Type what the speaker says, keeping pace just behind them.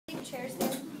chairs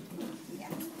there? Yeah.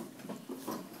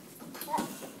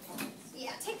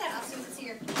 Yeah, take that off so you can see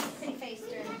your pretty face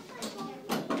during it.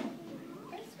 Okay,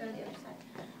 let's go to the other side.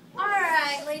 All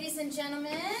right, ladies and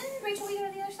gentlemen. Rachel, will you go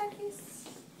to the other side, please?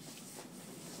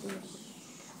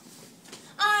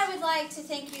 I would like to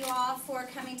thank you all for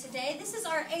coming today. This is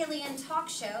our alien talk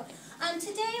show.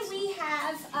 Today we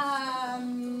have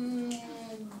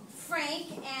Frank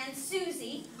and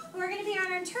Susie, who are going to be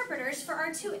our interpreters for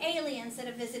our two aliens that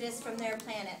have visited us from their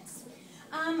planets.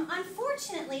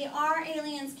 Unfortunately, our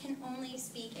aliens can only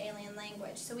speak alien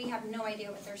language, so we have no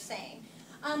idea what they're saying.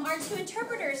 Our two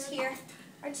interpreters here,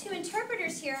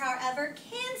 however,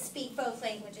 can speak both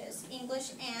languages,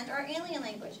 English and our alien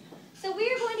language. So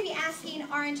we are going to be asking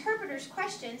our interpreters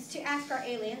questions to ask our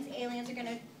aliens. Aliens are going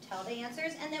to tell the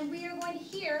answers, and then we are going to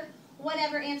hear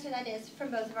whatever answer that is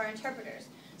from both of our interpreters.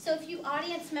 So if you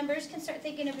audience members can start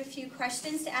thinking of a few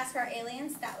questions to ask our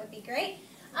aliens, that would be great.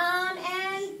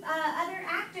 Other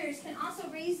actors can also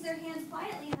raise their hands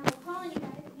quietly, and I will call on you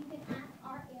guys. You can ask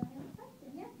our alien a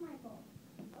question. Yes, Michael?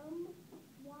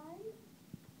 Why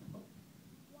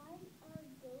are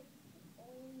ghosts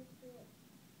only spirits?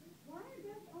 Why are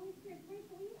ghosts only spirits?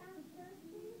 Rachel, will you ask first,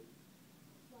 please?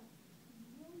 What?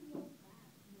 Really know that.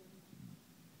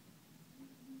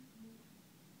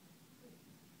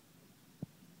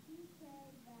 He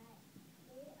said that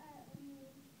they are only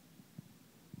spirits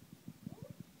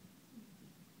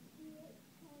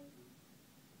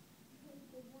because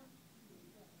they want to be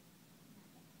good.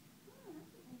 Oh,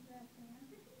 that's an interesting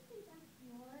answer. Can you please ask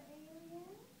your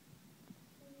alien?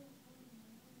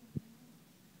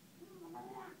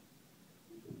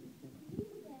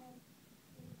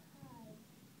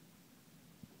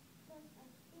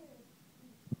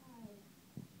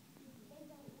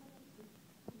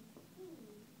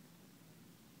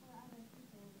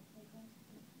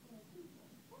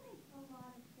 That makes a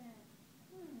lot of sense.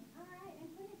 All right. And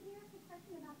can you ask a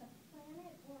question about the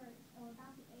planet or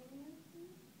about the aliens,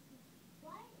 please?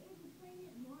 Why is the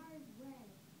planet Mars red?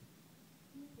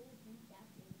 Because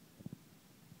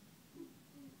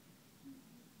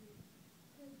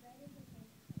red is a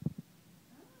face.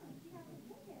 Oh, she has a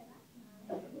ticket. That's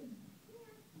nice. Can you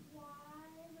ask why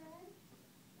red?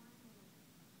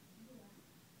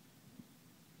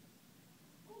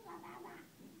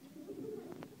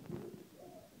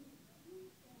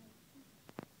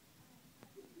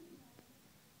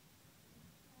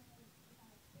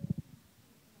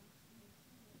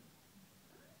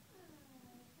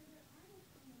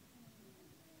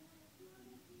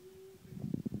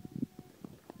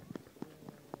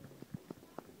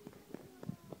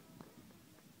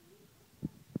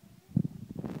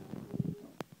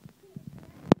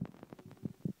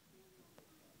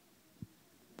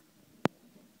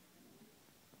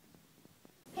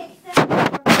 Pick them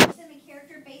or person and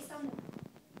character based on the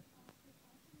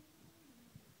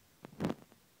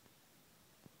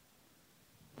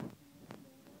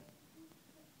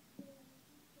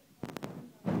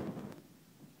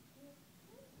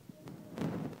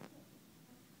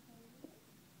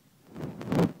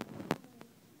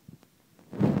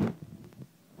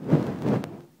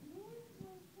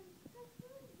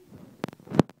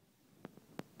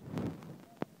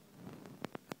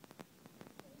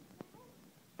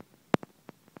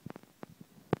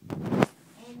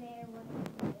And there was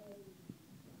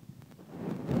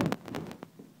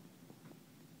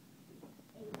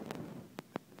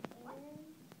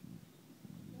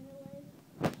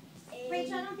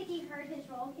Rachel, I don't think he heard his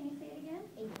role. Can you say it again?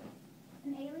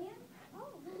 An alien? Oh,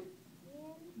 and there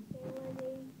was a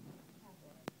cowboy.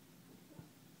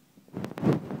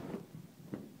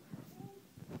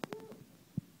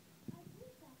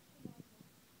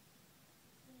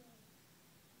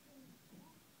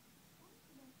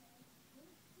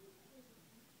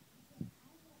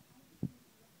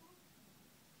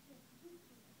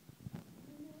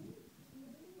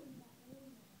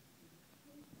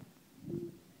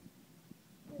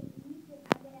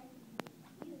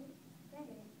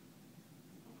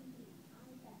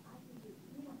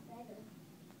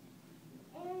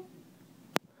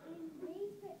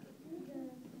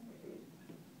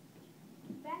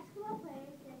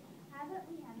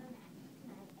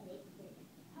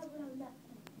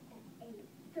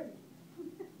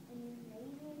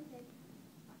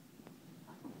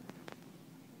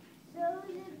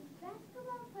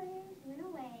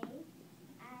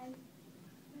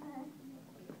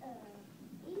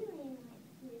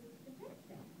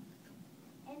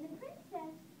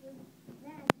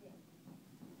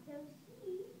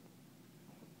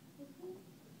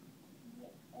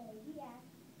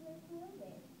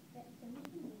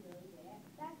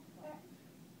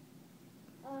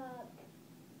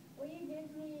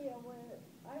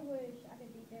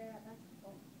 there at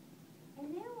basketball. And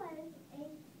there was a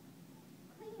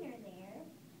cleaner there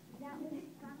that was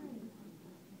fine.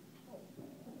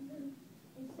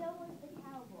 And so was the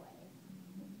cowboy.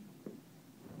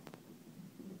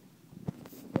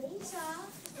 They saw,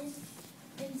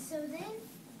 and so then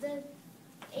the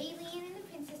alien and the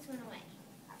princess went away.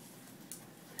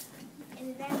 And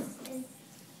the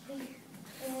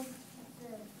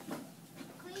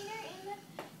cleaner and the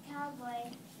cowboy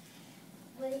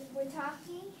were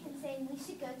talking and saying we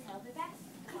should go tell the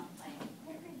basketball player.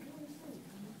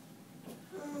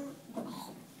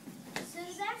 So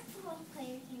the basketball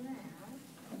player came around,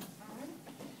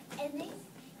 and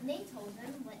they told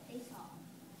them what they saw.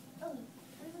 Oh,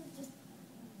 it was just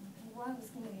while I was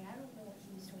cleaning. I don't know what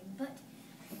he was doing, but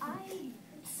I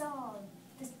saw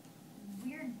this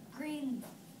weird green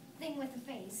thing with a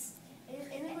face.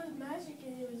 And it was magic,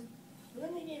 and it was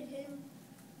going to get him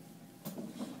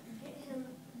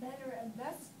better at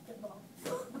basketball. I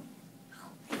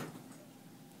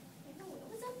know, it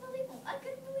was unbelievable. I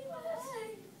couldn't believe it.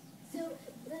 So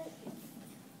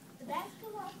the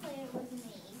basketball player was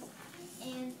amazed,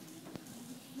 and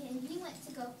he went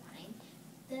to go find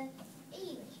the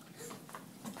alien.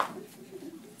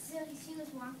 So she was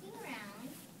walking around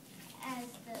as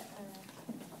the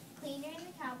cleaner and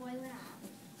the cowboy went off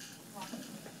walking.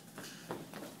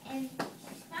 And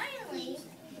finally,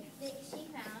 she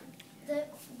found the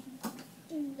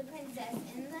princess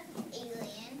and the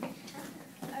alien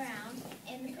around,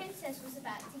 and the princess was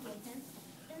about to give them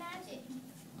the magic.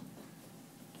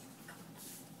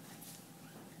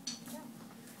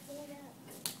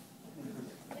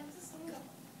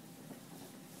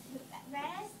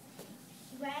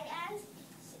 Right as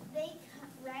the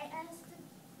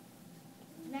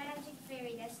magic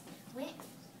fairy dust went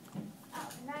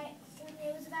up, right when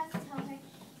it was about to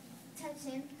touch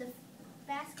him, the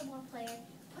basketball player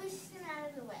pushed him out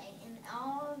of the way, and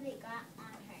all of it got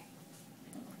on her.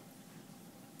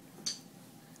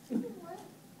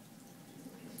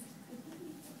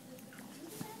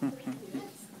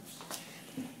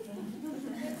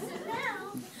 So now,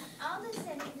 all of a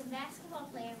sudden, the basketball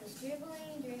player was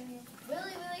dribbling really,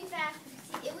 really fast.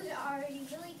 It was already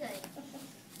really good.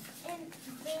 And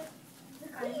the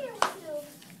cleaner was still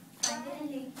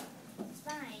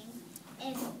fine,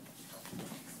 and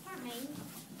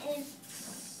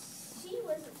she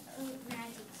was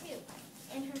magic too.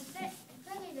 And her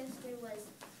feather duster was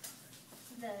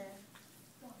the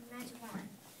magic wand.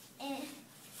 And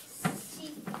she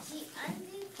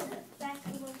undid the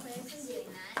basketball player from doing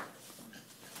that.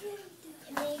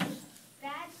 It made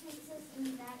bad princess and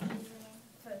bad alien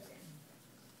frozen.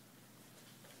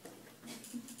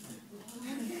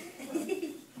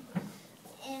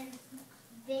 And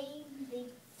they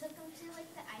took them to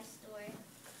like the ice store,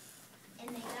 and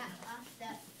they got locked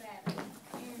up forever.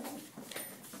 And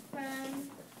from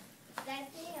that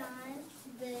day on,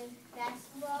 the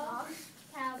basketball,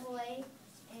 cowboy,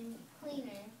 and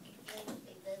cleaner lived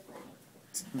a good life.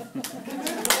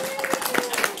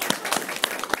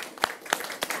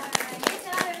 Alright, good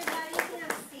job everybody. You can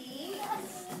have a seat.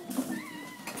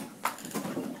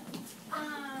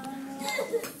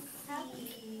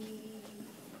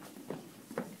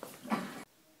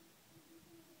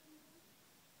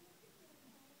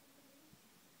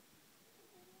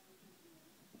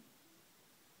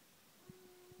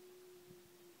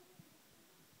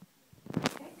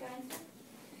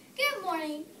 Good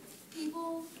morning,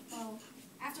 people. Well,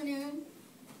 afternoon.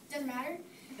 Doesn't matter.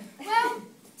 Well,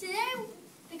 today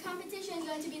the competition is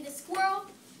going to be the squirrel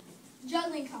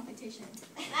juggling competition.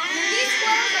 These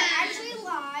squirrels are actually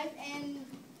alive, and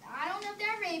I don't know if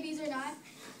they're rabies or not.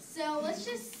 So let's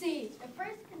just see. The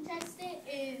first contestant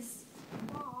is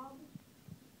Bob.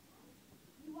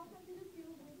 He walks up to the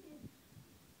field with his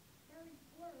furry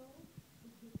squirrel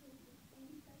and he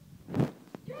starts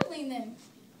juggling them.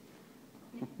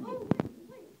 Oh,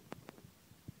 wait.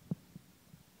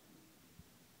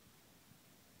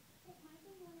 Hey,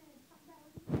 Michael, you want to talk about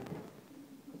what he's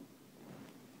doing?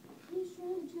 He's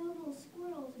trying to juggle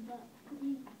squirrels, but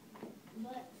he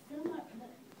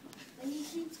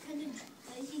keeps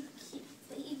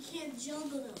but he can't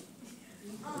juggle them.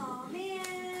 Aw,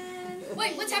 man.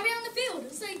 Wait, what's happening on the field?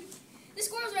 It's like the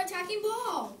squirrels are attacking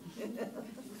ball.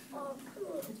 Oh,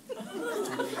 cool.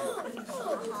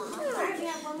 Alright, we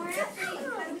have one more athlete.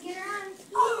 How do we get her on?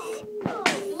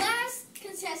 The last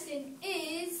contestant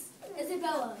is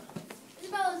Isabella.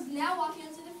 Isabella is now walking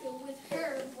onto the field with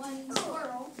her one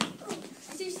squirrel,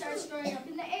 and she starts throwing up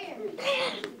in the air.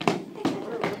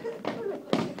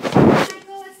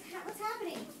 Michael, what's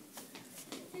happening?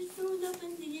 He's throwing up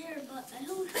in the air, but a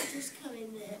helicopter's coming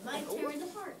in. It might tear it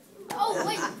apart. Oh,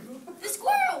 wait, the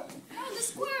squirrel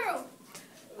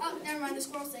Never mind, the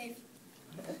squirrel's safe.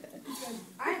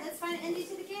 All right, let's find an ending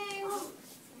to the game.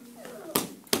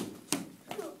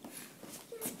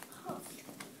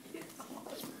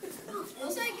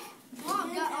 Looks like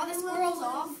Mom got all the squirrels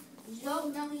off.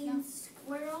 Juggling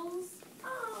squirrels.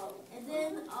 Oh. And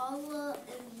then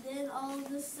all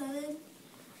of a sudden,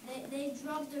 they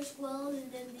dropped their squirrels, and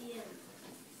then the end.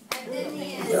 And then the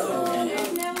end.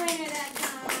 There's no winner that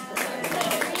time.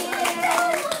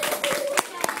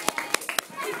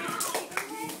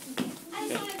 I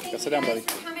just want to thank Go sit you down, guys buddy.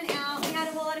 for coming out. We had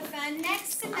a whole lot of fun.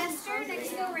 Next semester,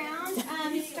 next go round,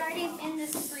 starting in the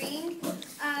spring,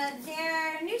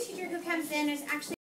 their new teacher who comes in is actually